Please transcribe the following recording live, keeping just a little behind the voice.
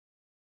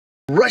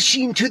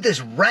rushing to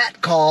this rat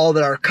call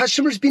that our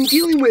customer's been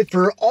dealing with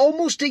for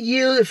almost a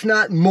year, if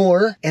not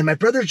more. And my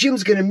brother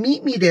Jim's gonna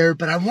meet me there,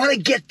 but I wanna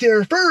get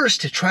there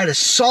first to try to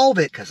solve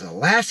it, because the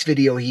last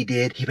video he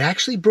did, he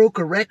actually broke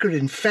a record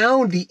and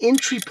found the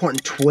entry point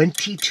in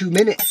 22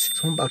 minutes.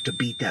 So I'm about to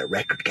beat that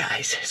record,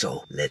 guys.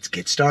 So let's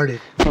get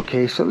started.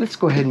 Okay, so let's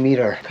go ahead and meet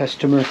our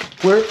customer.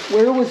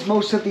 Where was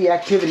most of the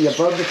activity?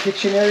 Above the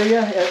kitchen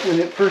area when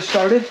it first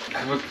started?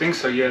 I would think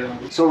so, yeah.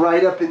 So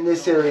right up in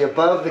this area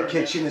above the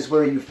kitchen is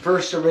where you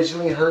first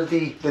originally heard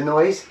the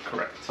noise?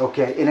 Correct.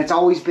 Okay, and it's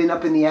always been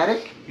up in the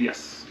attic?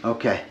 Yes.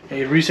 Okay.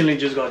 It recently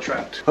just got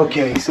trapped.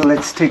 Okay, so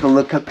let's take a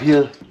look up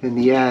here in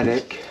the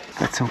attic.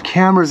 Got some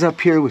cameras up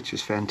here, which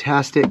is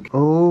fantastic.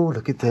 Oh,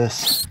 look at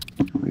this.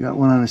 We got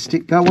one on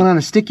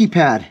a sticky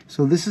pad.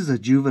 So this is a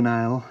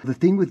juvenile. The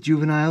thing with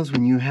juveniles,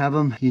 when you have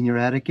them in your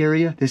attic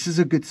area, this is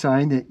a good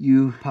sign that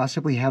you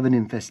possibly have an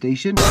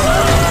infestation.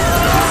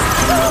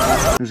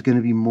 There's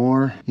gonna be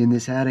more in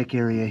this attic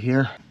area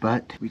here,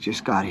 but we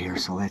just got here,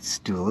 so let's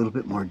do a little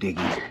bit more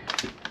digging.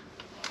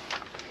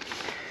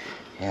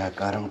 Yeah,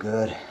 got them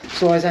good.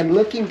 So as I'm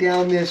looking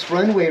down this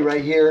runway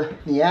right here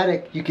in the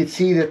attic, you can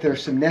see that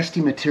there's some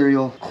nesting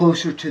material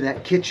closer to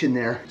that kitchen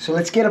there. So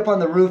let's get up on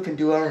the roof and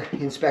do our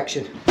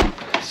inspection.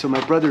 So my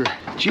brother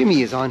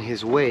Jimmy is on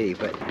his way,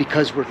 but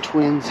because we're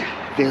twins,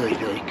 very,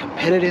 very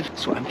competitive.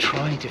 So I'm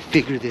trying to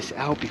figure this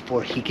out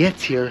before he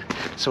gets here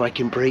so I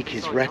can break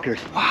his record.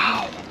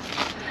 Wow,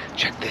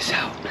 check this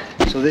out.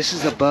 So this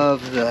is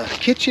above the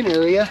kitchen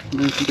area. I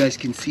don't know if you guys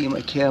can see in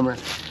my camera.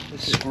 The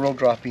squirrel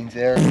droppings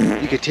there.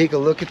 You could take a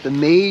look at the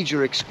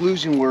major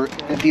exclusion work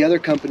that the other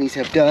companies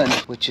have done,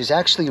 which is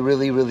actually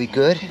really, really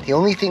good. The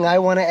only thing I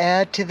want to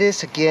add to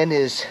this, again,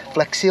 is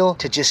Flex Seal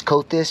to just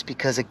coat this,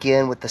 because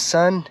again, with the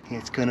sun,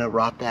 it's gonna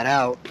rot that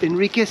out.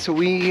 Enrique, so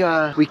we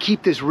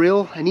keep this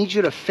real. I need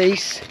you to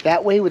face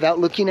that way without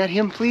looking at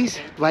him, please.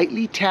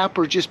 Lightly tap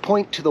or just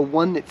point to the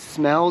one that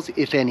smells,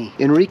 if any.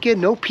 Enrique,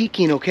 no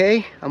peeking,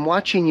 okay? I'm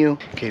watching you.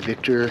 Okay,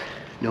 Victor,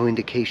 no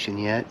indication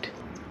yet.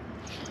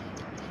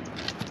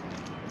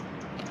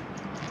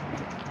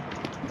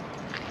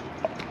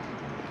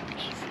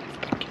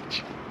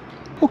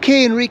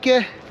 Okay,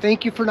 Enrique,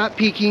 thank you for not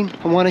peeking.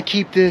 I want to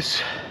keep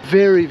this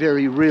very,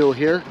 very real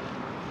here.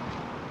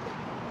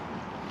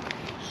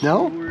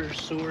 No?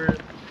 Sewer.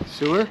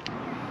 Sewer?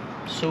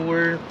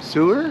 Sewer.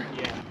 Sewer?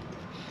 Yeah.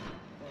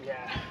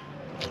 Yeah.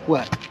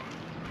 What?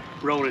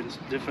 Rodents,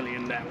 definitely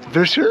in that one.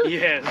 For sure?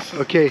 Yes.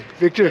 Okay,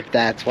 Victor.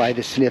 That's why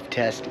the sniff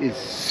test is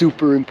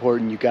super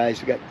important, you guys.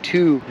 We got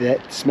two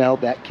that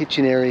smelled that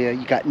kitchen area.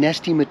 You got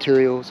nesting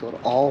material, so it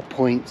all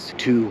points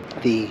to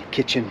the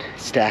kitchen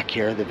stack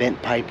here, the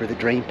vent pipe or the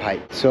drain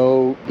pipe.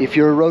 So if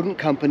you're a rodent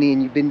company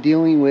and you've been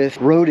dealing with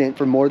rodent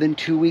for more than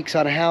 2 weeks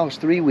on a house,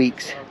 3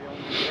 weeks,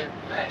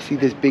 see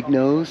this big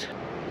nose?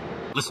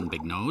 Listen,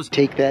 big nose.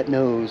 Take that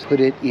nose,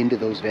 put it into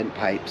those vent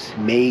pipes.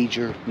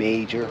 Major,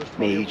 major,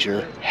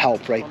 major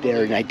help right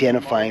there in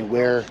identifying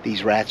where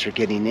these rats are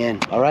getting in.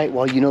 All right,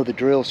 well, you know the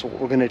drill. So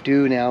what we're gonna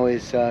do now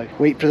is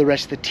wait for the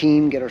rest of the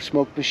team, get our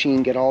smoke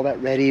machine, get all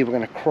that ready. We're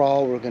gonna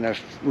crawl, we're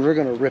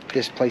gonna rip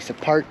this place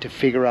apart to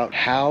figure out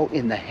how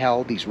in the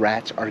hell these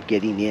rats are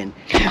getting in.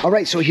 All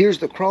right, so here's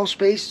the crawl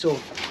space. So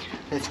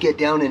let's get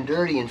down and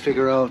dirty and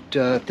figure out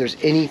if there's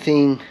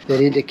anything that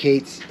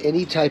indicates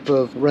any type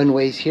of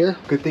runways here.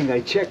 Good thing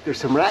I checked. There's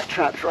some rat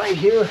traps right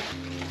here.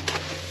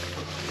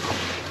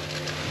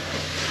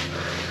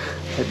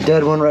 A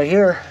dead one right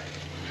here.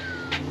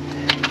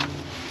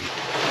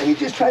 And you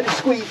just try to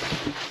squeeze.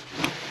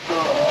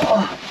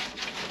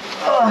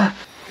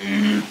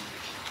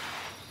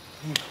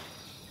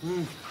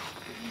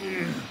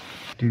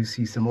 Do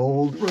see some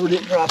old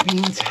rodent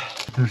droppings.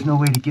 There's no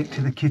way to get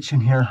to the kitchen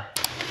here.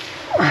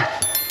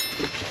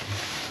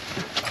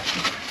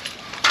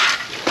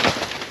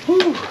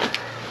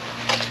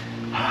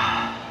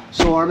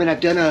 So Armin, I've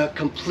done a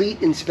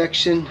complete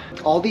inspection.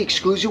 All the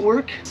exclusion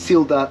work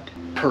sealed up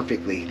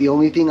perfectly. The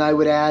only thing I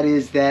would add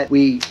is that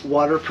we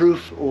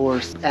waterproof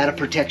or add a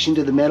protection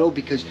to the metal,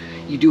 because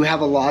you do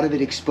have a lot of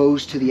it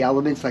exposed to the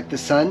elements like the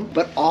sun,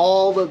 but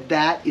all of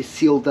that is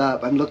sealed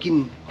up. I'm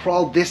looking,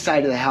 crawled this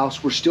side of the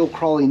house, we're still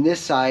crawling this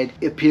side.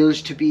 It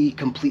appears to be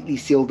completely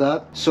sealed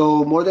up.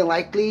 So more than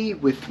likely,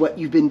 with what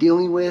you've been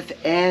dealing with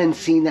and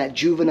seeing that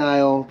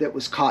juvenile that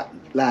was caught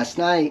last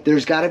night,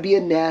 there's got to be a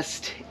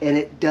nest, and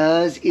it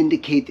does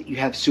indicate that you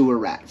have sewer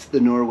rats, the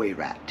Norway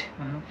rat.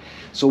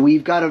 So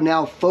we've got to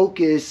now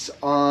focus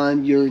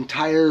on your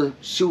entire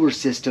sewer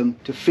system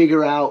to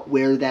figure out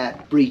where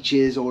that breach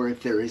is, or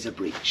if there is a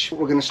breach.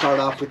 What we're going to start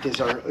off with is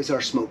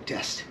our smoke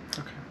test.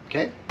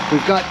 Okay.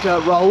 We've got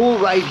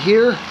Raul right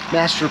here,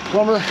 master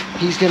plumber.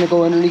 He's going to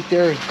go underneath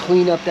there and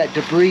clean up that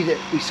debris that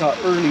we saw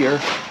earlier.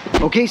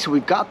 Okay, so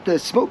we've got the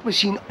smoke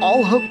machine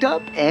all hooked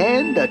up,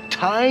 and the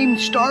time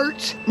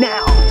starts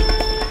now.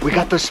 We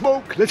got the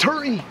smoke. Let's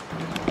hurry.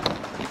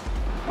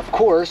 Of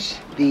course,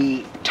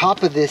 the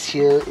top of this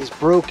here is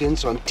broken,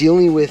 so I'm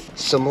dealing with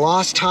some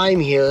lost time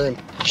here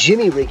and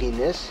jimmy rigging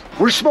this.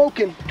 We're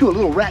smoking. Do a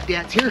little rat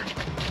dance here.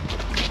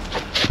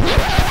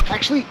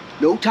 Actually,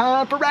 No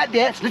time for rat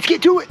dance. Let's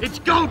get to it. It's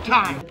go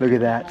time! Look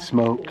at that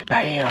smoke.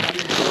 Bam.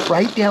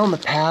 Right down the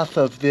path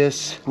of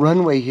this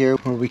runway here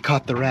where we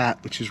caught the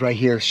rat, which is right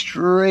here.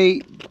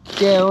 Straight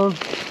down.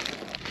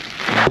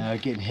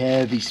 Getting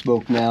heavy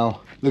smoke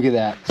now. Look at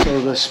that.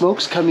 So the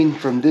smoke's coming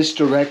from this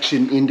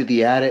direction into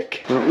the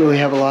attic. We don't really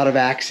have a lot of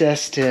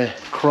access to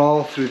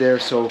crawl through there,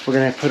 so we're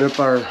gonna put up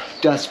our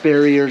dust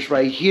barriers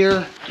right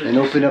here and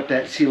open up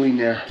that ceiling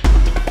there.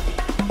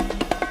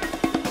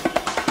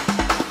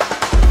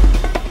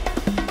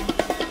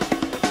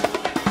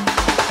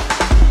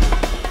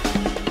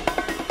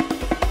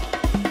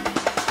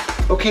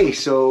 Okay,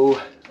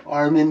 so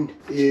Armin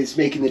is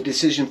making the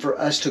decision for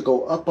us to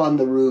go up on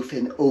the roof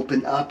and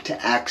open up to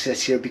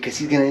access here because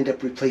he's gonna end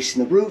up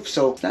replacing the roof.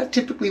 So it's not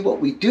typically what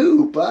we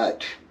do,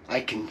 but I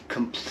can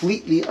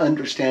completely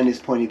understand his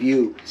point of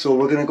view. So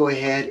we're gonna go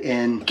ahead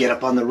and get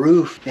up on the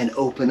roof and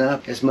open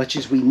up as much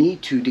as we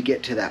need to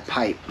get to that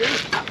pipe. There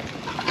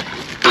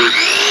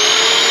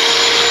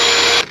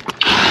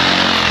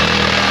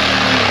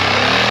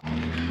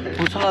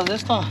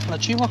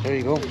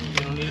you go.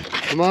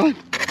 Come on.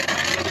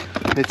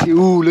 Let's see.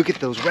 Ooh, look at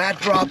those rat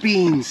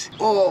droppings.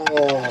 Oh,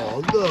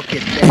 look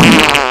at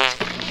that.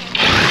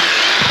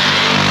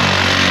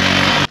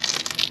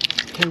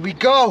 Here we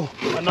go.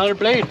 Another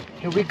blade.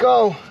 Here we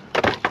go.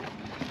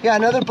 Yeah,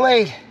 another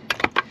blade.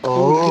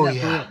 Oh,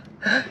 yeah.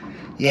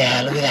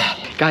 Yeah, look at that.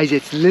 Guys,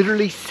 it's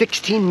literally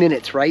 16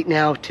 minutes right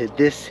now to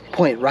this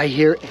point right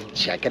here. And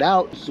check it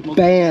out.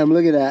 Bam,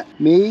 look at that.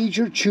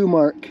 Major chew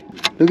mark.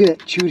 Look at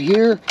it. Chewed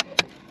here.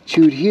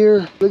 Chewed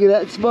here. Look at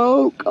that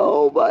smoke.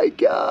 Oh my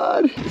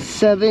God.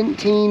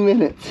 17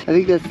 minutes. I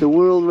think that's the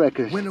world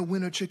record. Winner,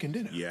 winner, chicken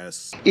dinner.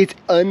 Yes. It's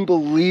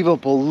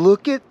unbelievable.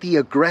 Look at the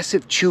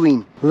aggressive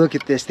chewing. Look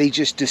at this. They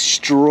just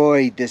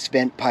destroyed this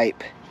vent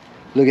pipe.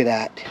 Look at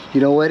that.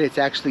 You know what? It's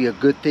actually a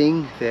good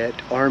thing that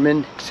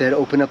Armin said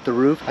open up the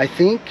roof. I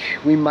think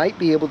we might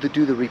be able to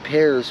do the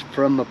repairs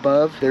from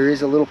above. There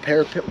is a little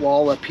parapet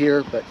wall up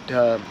here, but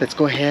let's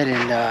go ahead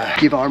and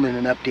give Armin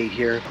an update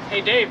here. Hey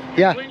Dave,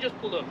 Yeah. plane just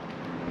pulled up.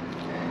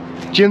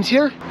 Jim's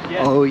here?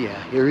 Yeah. Oh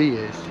yeah, here he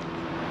is.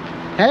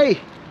 Hey!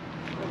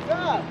 What's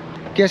up?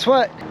 Guess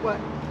what? What?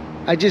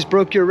 I just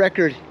broke your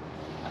record.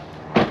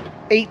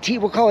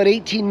 18, we'll call it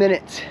 18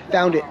 minutes.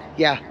 Found it,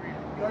 yeah.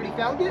 You already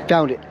found it?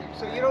 Found it.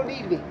 So you don't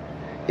need me.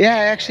 Yeah,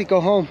 I actually go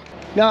home.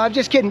 No, I'm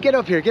just kidding. Get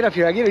up here, get up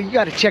here. You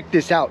gotta check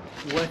this out.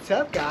 What's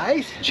up,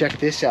 guys? Check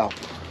this out.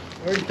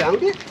 Already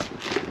found it?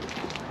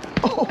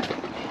 Oh.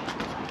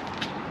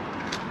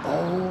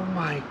 Oh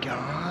my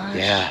gosh.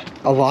 Yeah,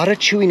 a lot of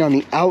chewing on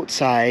the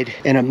outside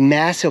and a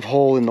massive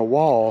hole in the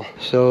wall.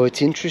 So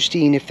it's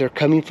interesting if they're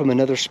coming from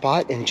another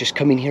spot and just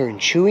coming here and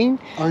chewing,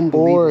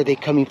 or are they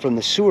coming from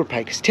the sewer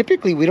pipe? Because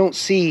typically we don't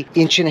see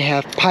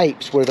 1.5-inch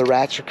pipes where the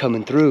rats are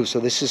coming through. So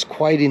this is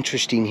quite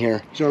interesting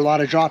here. Is there a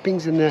lot of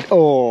droppings in the...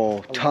 Oh,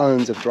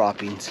 tons of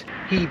droppings.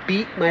 He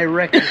beat my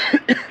record.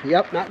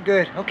 Yep. Not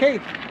good. Okay,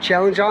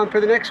 challenge on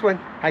for the next one.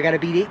 I gotta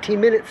beat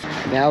 18 minutes.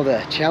 Now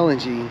the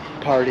challenging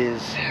part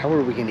is how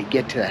are we going to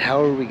get to that?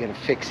 How are we going to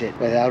fix it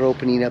without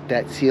opening up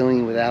that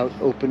ceiling, without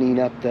opening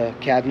up the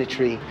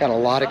cabinetry? Got a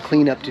lot of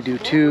cleanup to do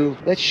too.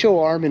 Let's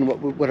show Armin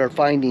what our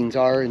findings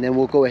are, and then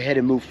we'll go ahead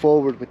and move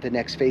forward with the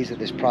next phase of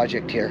this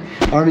project here.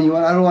 Armin,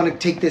 I don't want to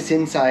take this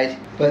inside,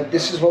 but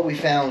this is what we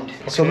found.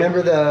 Okay. So remember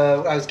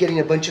I was getting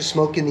a bunch of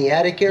smoke in the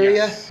attic area?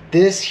 Yes.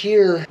 This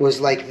here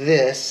was like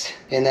this,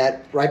 and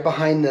that right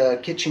behind the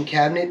kitchen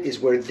cabinet is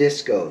where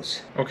this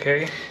goes.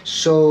 Okay.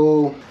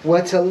 So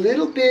what's a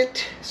little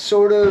bit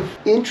sort of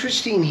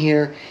interesting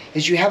here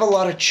is you have a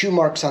lot of chew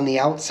marks on the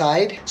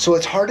outside. So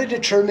it's hard to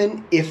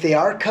determine if they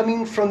are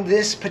coming from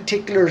this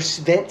particular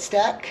vent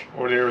stack,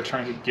 or they were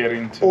trying to get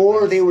into,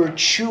 or they were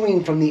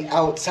chewing from the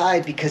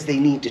outside because they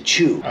need to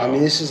chew. I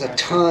mean, this is a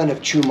ton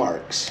of chew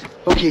marks.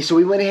 Okay, so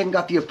we went ahead and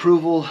got the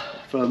approval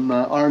from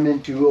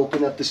Armin to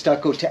open up the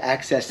stucco to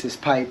access this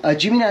pipe.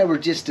 Jimmy and I were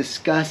just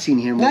discussing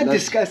here. Not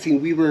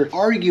discussing, we were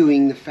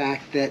arguing the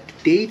fact that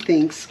Dave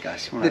thinks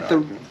that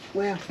the...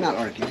 Well, not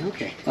arguing,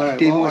 okay. All right,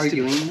 Dave well, wants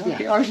arguing. To,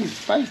 Okay, arguing,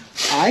 fine.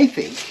 I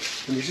think,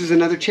 and this is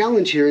another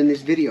challenge here in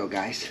this video,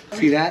 guys.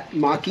 See that?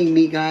 Mocking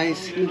me,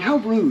 guys. I mean, how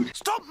rude.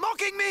 Stop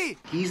mocking me!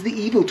 He's the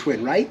evil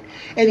twin, right?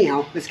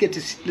 Anyhow, let's get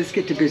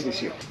to business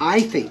here.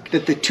 I think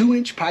that the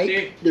 2-inch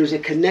pipe, there's a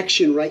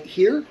connection right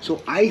here.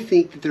 So I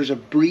think that there's a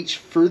breach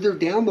further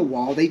down the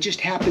wall. They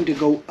just happen to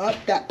go up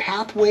that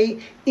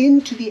pathway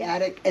into the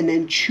attic and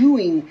then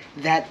chewing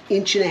that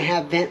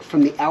 1.5-inch vent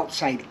from the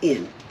outside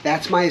in.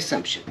 That's my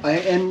assumption.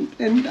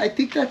 And I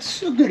think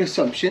that's a good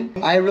assumption.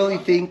 I really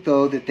think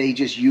though that they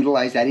just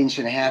utilized that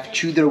 1.5 inch,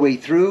 chewed their way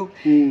through,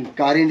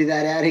 got into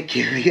that attic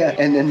area,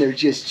 and then they're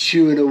just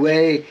chewing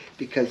away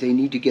because they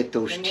need to get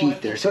those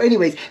teeth there. So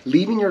anyways,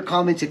 leave in your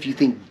comments if you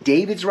think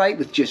David's right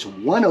with just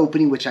one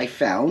opening, which I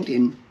found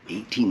in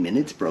 18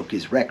 minutes, broke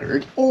his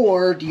record.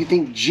 Or do you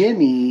think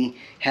Jimmy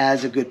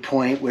has a good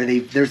point where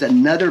there's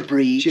another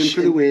breach? Jim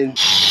for the win.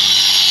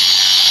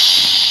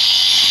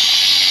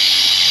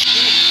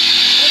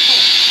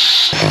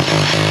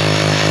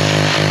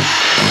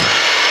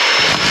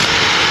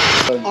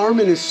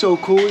 Armin is so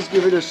cool. He's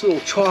giving us little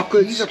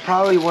chocolates. These are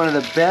probably one of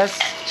the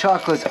best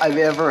chocolates I've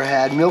ever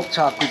had. Milk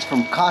chocolates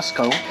from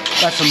Costco.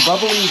 Got some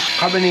bubbly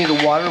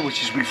carbonated water,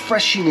 which is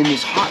refreshing in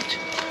this hot.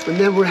 And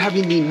then we're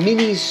having the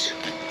minis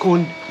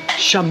con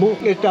chamois.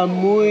 Está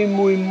muy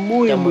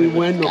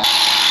bueno.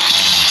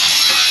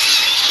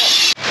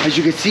 As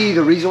you can see,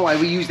 the reason why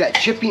we use that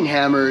chipping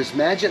hammer is,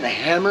 imagine a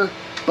hammer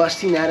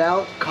busting that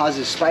out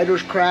causes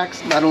spiders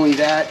cracks. Not only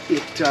that,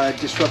 it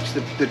disrupts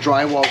the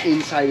drywall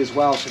inside as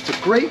well. So it's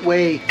a great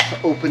way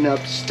to open up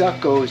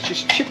stucco. Is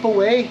just chip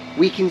away,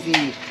 weakens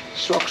the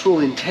structural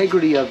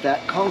integrity of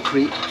that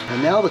concrete.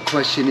 And now the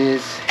question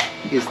is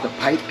the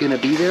pipe gonna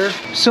be there?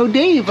 So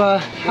Dave,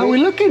 how we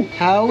looking?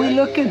 How we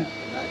looking?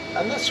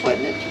 I'm not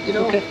sweating it, you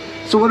know. Okay.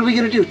 So what are we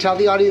gonna do? Tell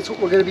the audience what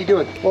we're gonna be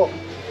doing. Well,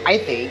 I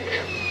think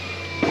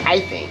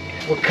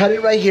we'll cut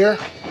it right here.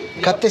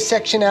 Cut this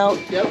section out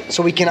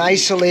so we can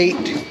isolate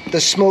the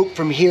smoke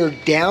from here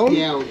down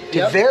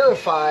to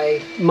verify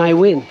my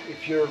win.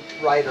 if you're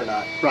right or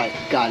not. Right,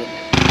 got it.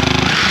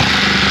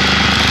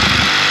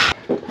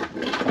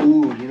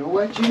 Ooh, you know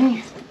what,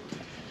 Jimmy?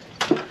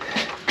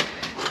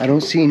 I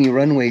don't see any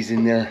runways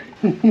in there.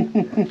 I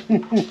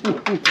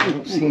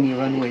don't see any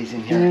runways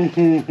in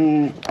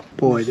here.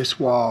 Boy, this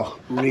wall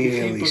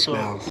really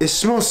smells. It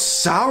smells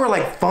sour,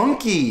 like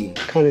funky.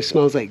 Kind of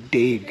smells like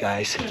Dave,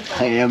 guys.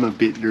 I am a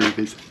bit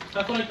nervous.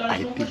 I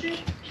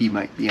think he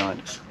might be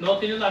honest.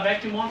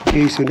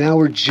 Okay, so now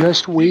we're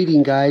just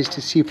waiting, guys,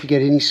 to see if we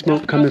get any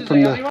smoke coming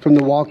from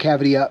the wall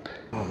cavity up.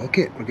 Oh, look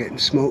it, we're getting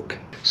smoke.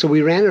 So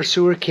we ran our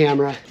sewer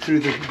camera through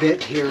the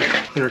vent here,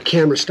 and our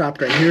camera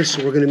stopped right here,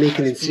 so we're gonna make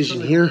an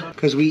incision here,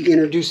 because we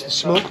introduced the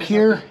smoke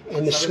here,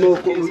 and the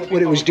smoke,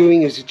 what it was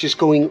doing is just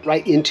going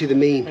right into the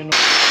main.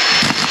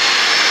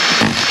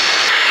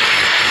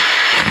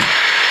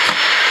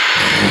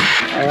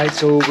 All right,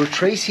 so we're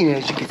tracing,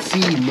 as you can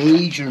see,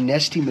 major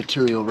nesting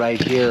material right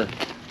here.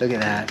 Look at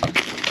that.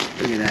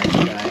 Look at that,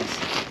 you guys.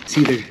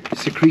 See the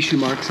secretion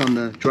marks on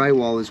the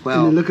drywall as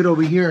well. And then look at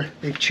over here.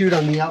 They've chewed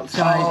on the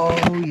outside.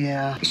 Oh,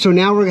 yeah. So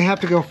now we're gonna have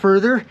to go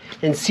further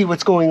and see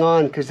what's going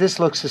on, because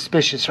this looks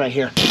suspicious right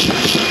here.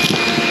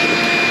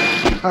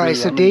 All right,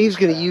 so Dave's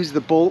gonna use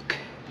the bulk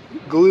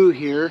glue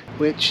here,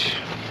 which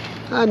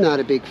I'm not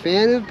a big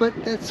fan of, but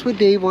that's what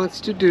Dave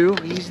wants to do.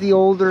 He's the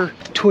older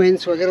twin,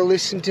 so I gotta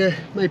listen to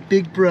my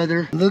big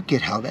brother. Look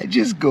at how that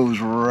just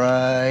goes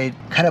right,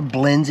 kind of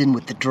blends in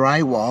with the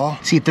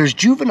drywall. See, if there's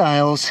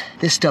juveniles,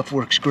 this stuff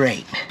works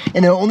great.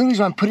 And the only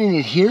reason I'm putting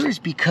it here is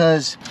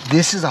because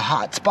this is a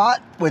hot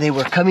spot where they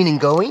were coming and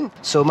going.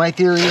 So my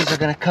theory is they're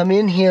gonna come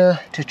in here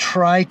to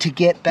try to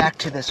get back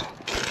to this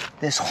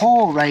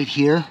hole right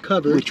here,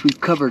 which we've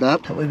covered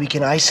up. That way we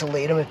can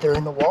isolate them if they're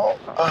in the wall.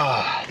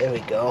 Ah, there we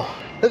go.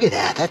 Look at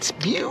that, that's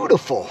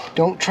beautiful.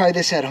 Don't try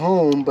this at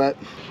home, but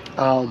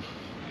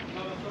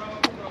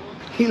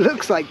He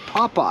looks like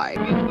Popeye.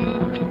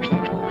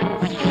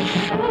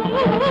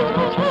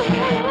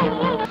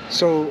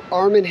 So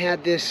Armin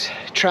had this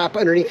trap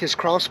underneath his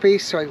crawl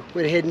space, so I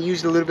went ahead and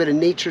used a little bit of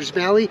Nature's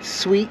Valley,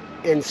 sweet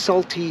and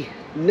salty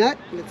nut.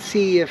 Let's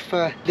see if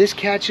this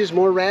catches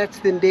more rats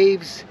than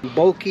Dave's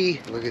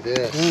bulky. look at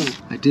this.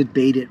 I did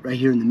bait it right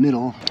here in the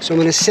middle. So I'm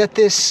gonna set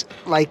this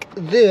like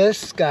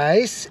this,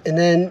 guys, and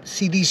then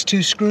see these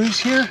two screws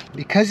here?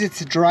 Because it's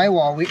a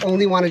drywall, we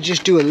only wanna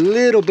just do a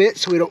little bit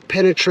so we don't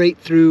penetrate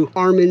through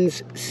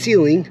Armin's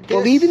ceiling.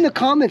 Well, leave in the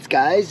comments,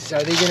 guys.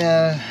 Are they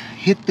gonna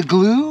hit the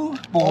glue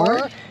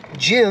Or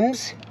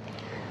Jim's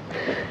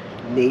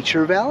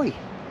Nature Valley.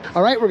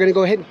 All right, we're gonna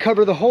go ahead and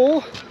cover the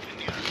hole.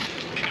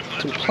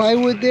 Some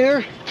plywood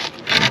there.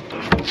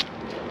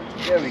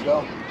 There we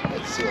go.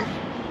 That's it.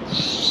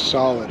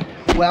 Solid.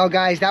 Well,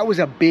 guys, that was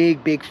a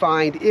big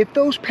find. If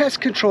those pest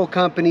control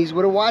companies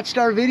would have watched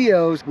our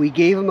videos, we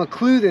gave them a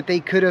clue that they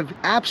could have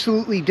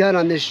absolutely done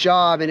on this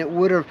job, and it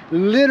would have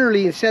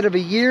literally, instead of a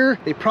year,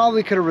 they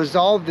probably could have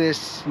resolved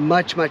this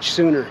much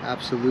sooner.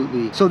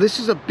 Absolutely. So this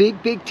is a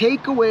big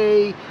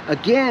takeaway.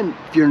 Again,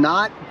 if you're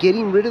not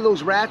getting rid of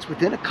those rats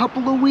within a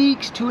couple of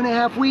weeks,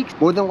 2.5 weeks,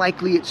 more than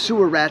likely it's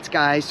sewer rats,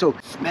 guys. So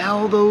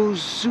smell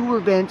those sewer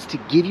vents to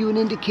give you an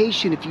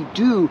indication. If you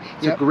do,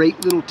 it's a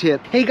great little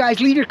tip. Hey guys,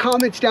 leave your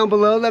comments down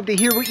below. Love to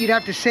hear what you'd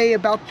have to say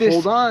about this.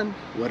 Hold on.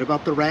 What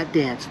about the rat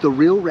dance? The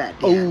real rat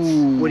dance.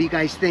 Oh. What do you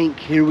guys think?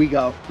 Here we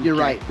go. You're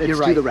Okay, right. Let's You're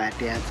do right. the rat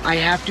dance. I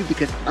have to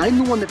because I'm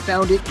the one that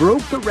found it,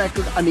 broke the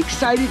record. I'm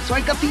excited, so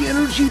I got the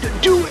energy to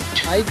do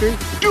it. I agree.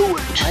 Do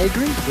it. I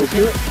agree. Let's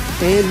do it.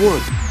 And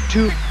 1,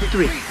 2,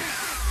 3.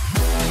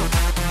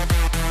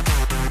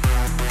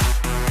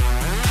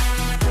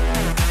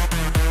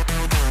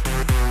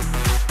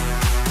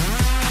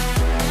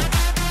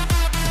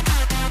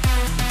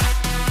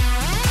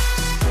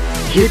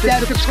 Hit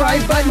that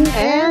subscribe button,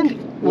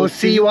 and we'll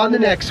see you on the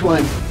next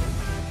one.